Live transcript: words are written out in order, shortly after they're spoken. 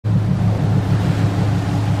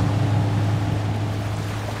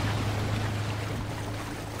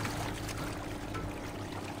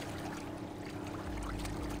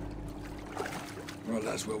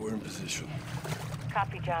as well we're in position.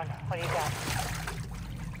 Copy, John. What do you got?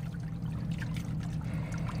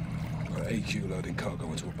 Got AQ loading cargo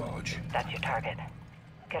into a barge. That's your target.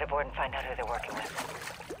 Get aboard and find out who they're working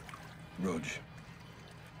with. Rog.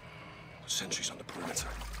 Sentries on the perimeter.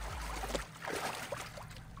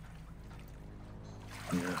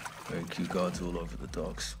 Yeah, AQ guards all over the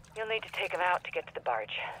docks. You'll need to take them out to get to the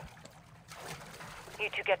barge. You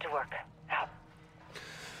two get to work. Out.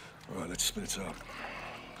 All right, let's split up.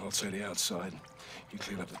 I'll take the outside. You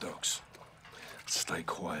clean up the docks. Stay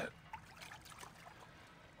quiet.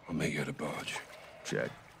 I'll meet you at the barge. Check.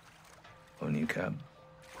 On your cab.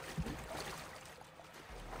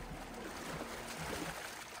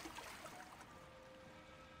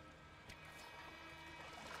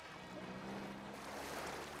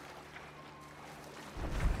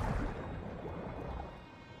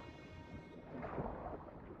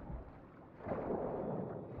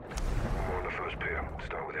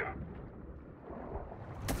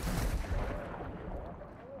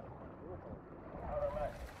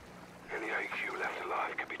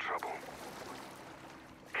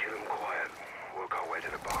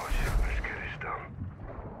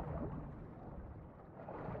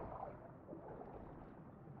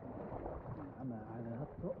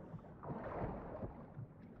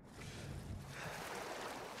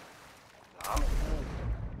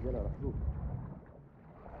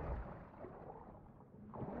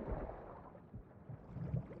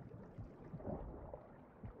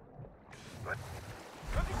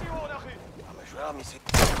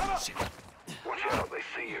 Watch out, they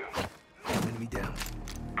see you. Enemy down.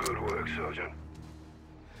 Good work, Sergeant.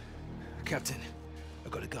 Captain, I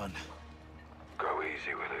got a gun. Go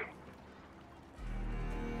easy with him.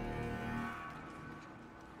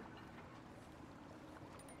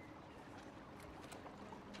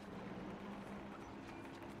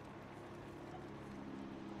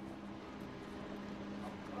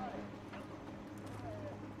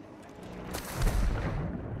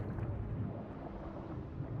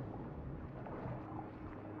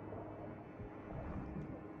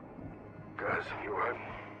 Guys, you right?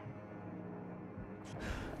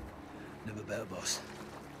 Never better, boss.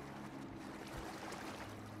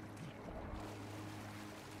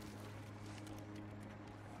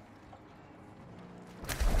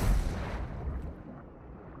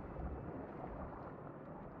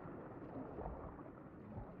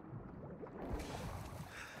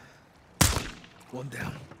 One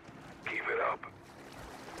down. Keep it up.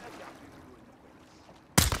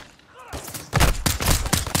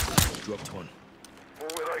 Dropped one. More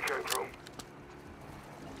where they came from.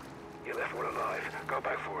 You left one alive. Go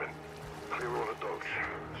back for him. Clear all the dogs.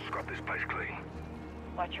 Scrub this place clean.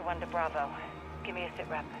 Watch your 1 to Bravo. Give me a sit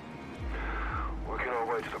rep. Working our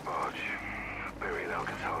way to the barge. Burying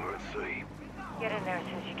Alcatala at sea. Get in there as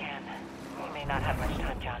soon as you can. You may not have much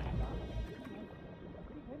time, John.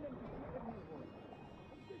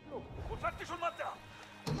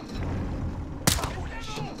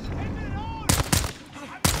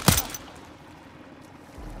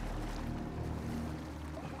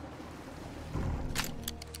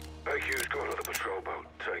 AQ's got another patrol boat.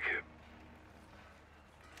 Take it.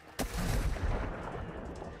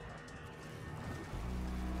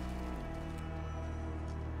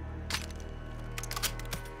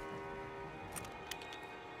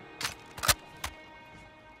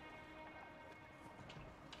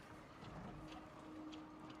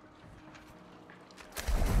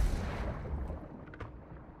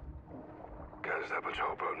 Guys, that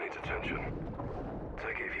patrol boat needs attention.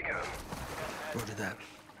 Take it if you can. Roger that.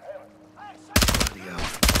 Bloody hell.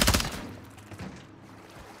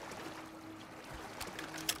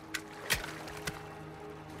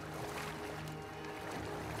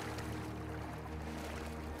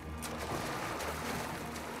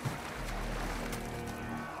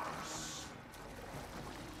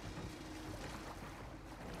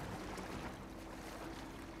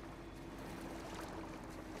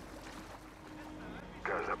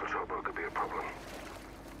 Guys, that patrol boat could be a problem.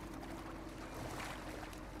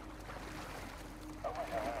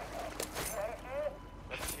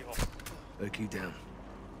 AQ down.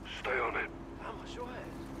 Stay on it.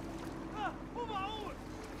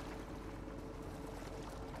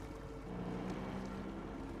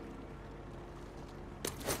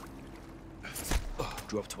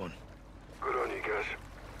 Dropped one. Good on you, guys.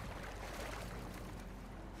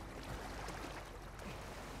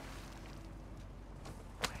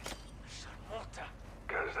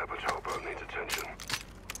 Guys, that patrol boat needs attention.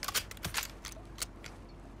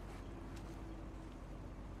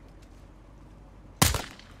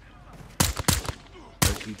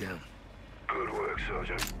 AQ down. Good work,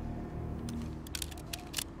 Sergeant.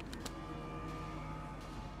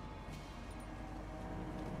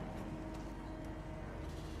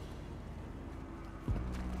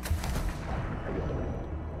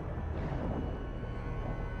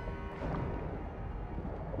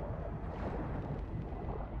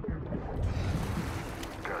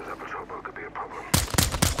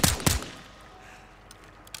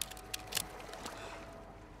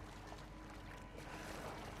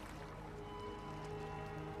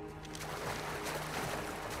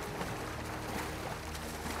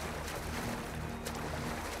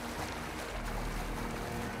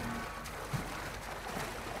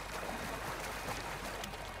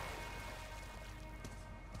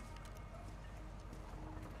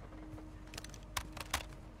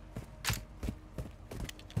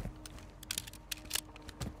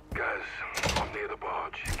 Gaz, I'm near the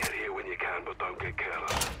barge. Get here when you can, but don't get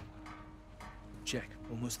careless. Check.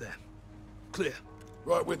 Almost there. Clear.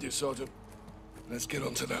 Right with you, Sergeant. Let's get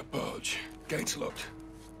onto that barge. Gates locked.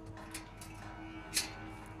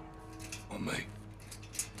 On me.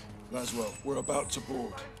 Laswell, we're about to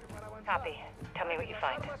board. Copy. Tell me what you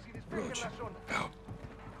find. Rog, out.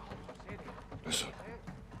 Listen.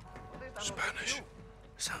 Spanish.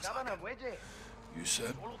 Sounds like it. You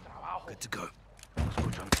said? Good to go.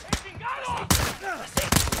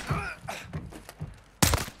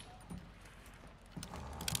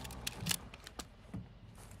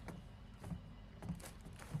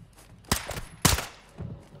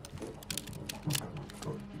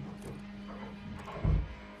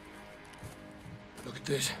 Look at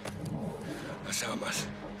this. That's Almas.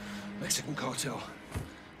 Mexican cartel. What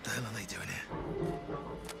the hell are they doing here?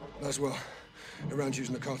 Laswell, around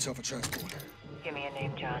using the cartel for transport. Give me a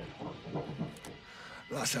name, John.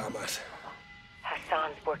 Las Almas.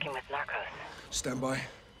 Hassan's working with narcos. Stand by.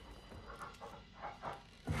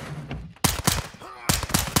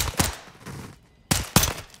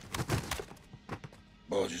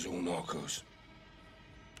 Barge is all narcos.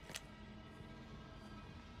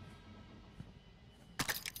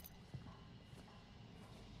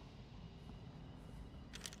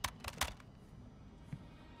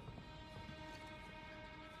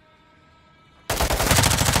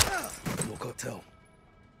 More cartel.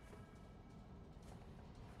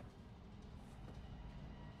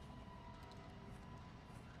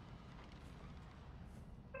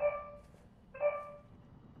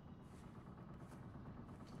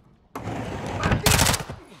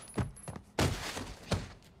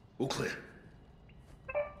 All clear.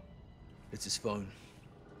 It's his phone.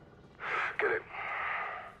 Get it.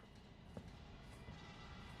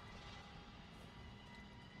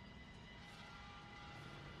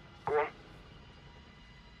 Go on.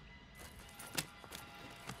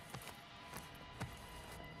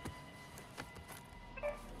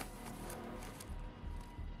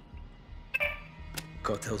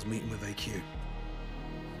 Cartel's meeting with AQ.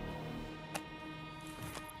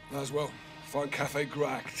 Laswell, find Cafe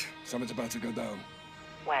Gracht. Something's about to go down.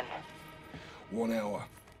 When? 1 hour.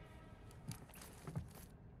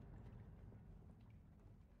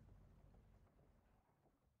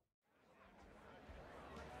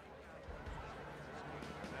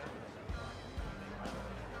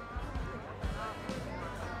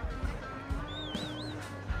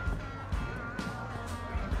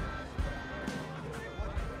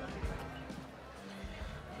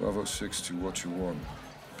 Bravo 6 to what you want.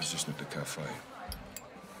 Position at the cafe.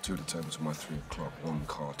 2 to tables by 3 o'clock. 1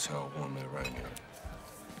 cartel, 1 Iranian.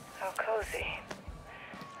 How cozy.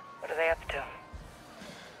 What are they up to?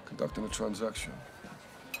 Conducting a transaction.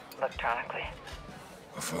 Electronically.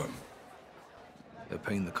 Affirm. They're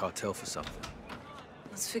paying the cartel for something.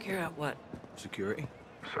 Let's figure out what. Security?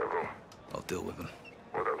 Circle. I'll deal with them.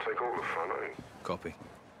 Well, don't take all the fun, eh? Copy.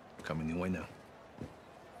 Coming your way now.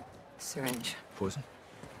 Syringe. Poison?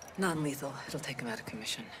 Non-lethal. It'll take him out of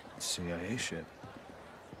commission. CIA shit.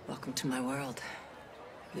 Welcome to my world.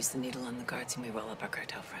 Use the needle on the guards and we roll up our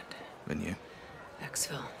cartel friend. And you?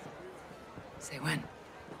 Exfil. Say when.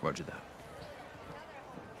 Roger that.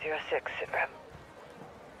 06, sit rep.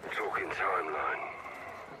 We're talking timeline.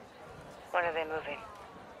 When are they moving?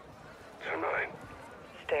 Tonight.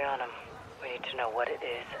 Stay on them. We need to know what it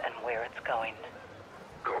is and where it's going.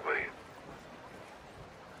 Copy.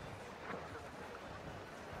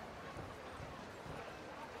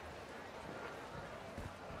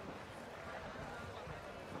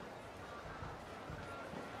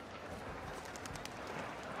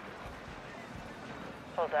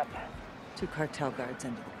 Hold up. 2 cartel guards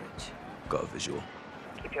under the bridge. Got a visual.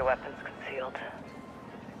 Keep your weapons concealed.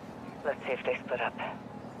 Let's see if they split up.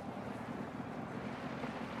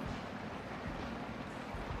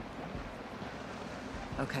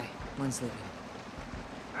 Okay, one's leaving.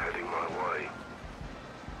 Heading my way.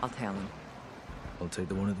 I'll tail him. I'll take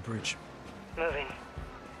the one at the bridge. Moving.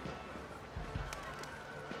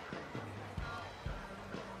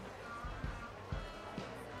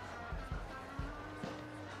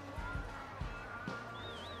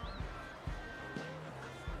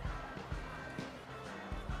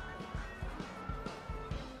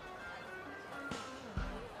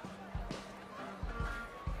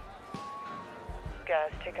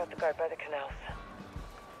 Guys, take out the guard by the canals.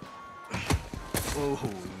 Oh,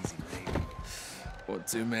 easy, baby. What,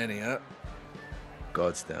 too many, huh?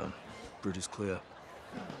 Guards down. Bridge is clear.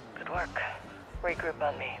 Good work. Regroup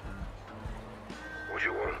on me. What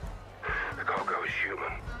you want? The cargo is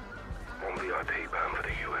human. 1 VIP bound for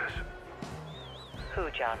the US. Who,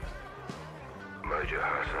 John? Major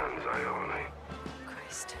Hassan Zayoni.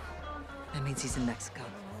 Christ. That means he's in Mexico.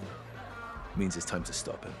 Means it's time to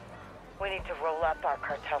stop him. We need to roll up our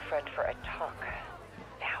cartel friend for a talk.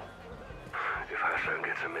 Now. If Hassan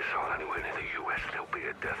gets a missile anywhere near the US, there'll be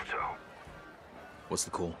a death toll. What's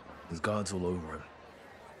the call? There's guards all over him.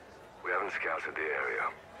 We haven't scouted the area.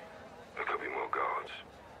 There could be more guards.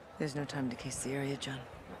 There's no time to case the area, John.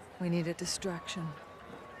 We need a distraction.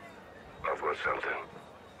 I've got something.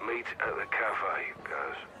 Meet at the cafe,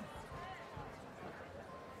 guys.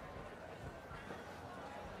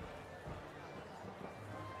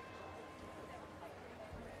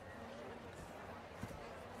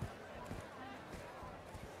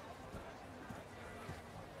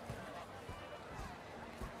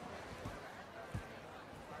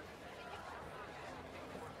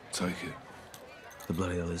 Take it. The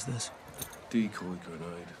bloody hell is this? Decoy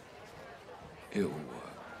grenade. It'll work.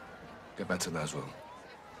 Get back to Laswell.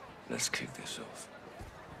 Let's kick this off.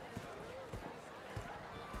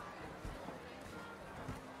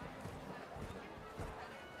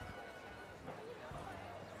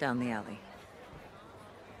 Down the alley.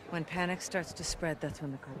 When panic starts to spread, that's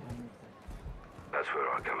when the cartel moves in. That's where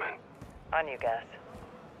I come in. On you, guys.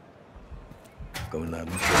 Going loud.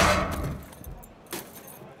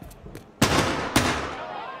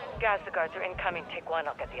 Guys, the guards are incoming. Take one,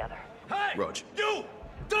 I'll get the other. Hey! Rog. You!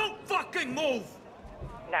 Don't fucking move!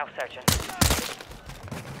 Now, Sergeant.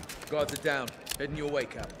 Guards are down. Heading your way,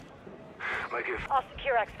 Cap. Make it I'll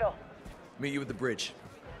secure Exfil. Meet you at the bridge.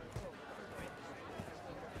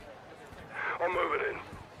 I'm moving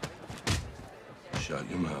in. Shut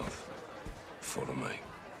your mouth. Follow me.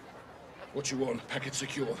 What you want? Packet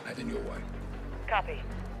secure. Heading your way. Copy.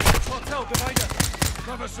 Cartel, Commander!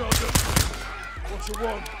 Cover, Sergeant. What you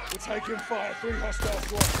want? We're taking fire. 3 hostiles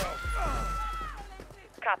to our south.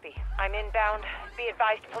 Copy. I'm inbound. Be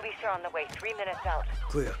advised, police are on the way. 3 minutes out.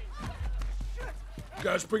 Clear.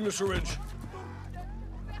 Guys, bring the syringe.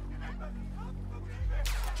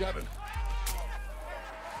 Jabbin.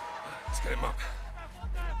 Let's get him up.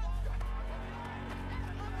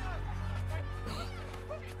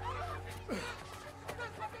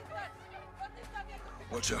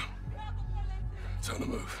 Watch out. Time to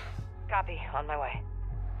move. Copy. On my way.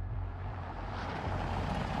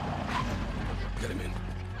 Get him in.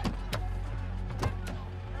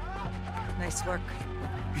 Nice work.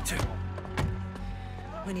 You too.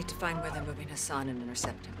 We need to find where they're moving Hassan and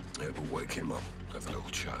intercept him. Yeah, but wake him up. Have a little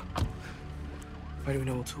chat. Why do we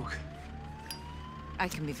know we'll talk? I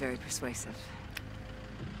can be very persuasive.